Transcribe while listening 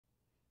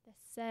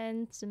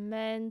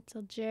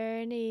Sentimental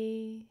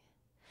journey,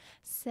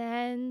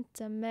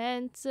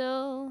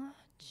 sentimental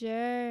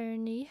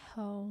journey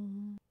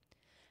home.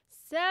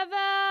 7,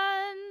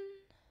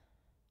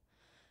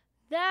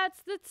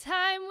 that's the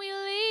time we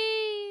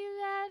leave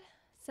at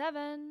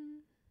 7.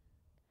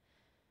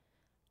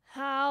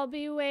 I'll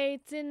be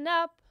waiting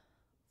up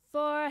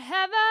for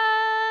heaven.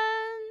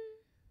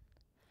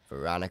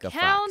 Veronica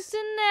Fox.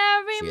 Counting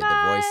every She had the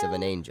voice of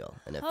an angel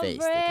and a face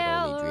they could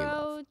only dream of.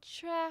 railroad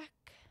track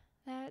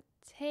that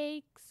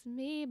takes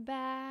me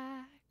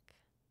back.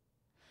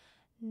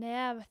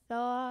 Never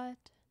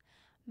thought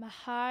my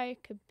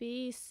heart could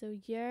be so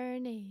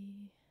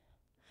yearning.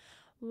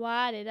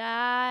 Why did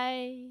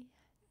I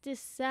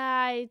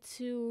decide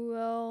to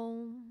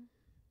roam?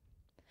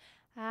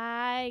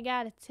 I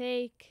gotta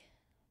take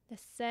the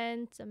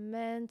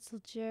sentimental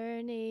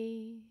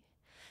journey,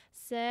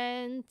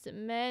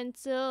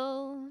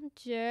 sentimental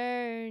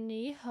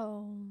journey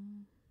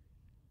home.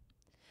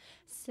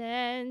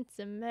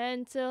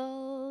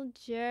 Sentimental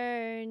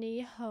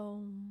journey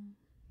home.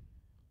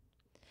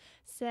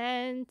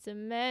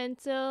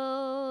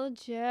 Sentimental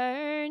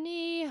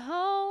journey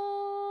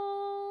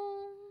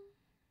home.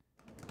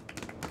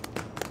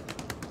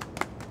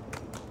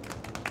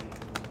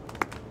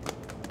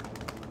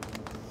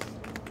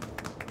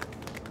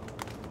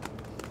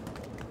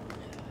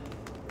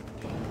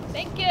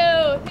 Thank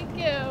you, thank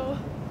you.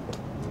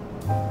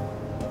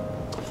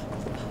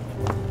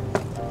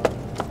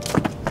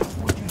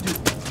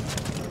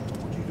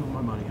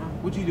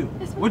 What'd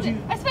you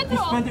do? I spent it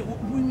all. Spent it?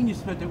 What do you mean you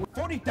spent it?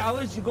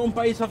 $40? You go and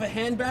buy yourself a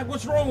handbag?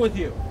 What's wrong with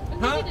you?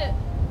 I needed it.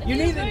 You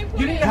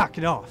need it. Knock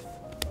it off.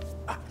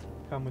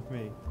 Come with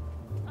me.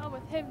 I'm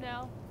with him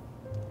now.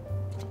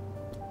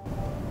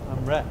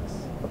 I'm Rex.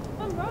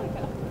 I'm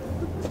Veronica.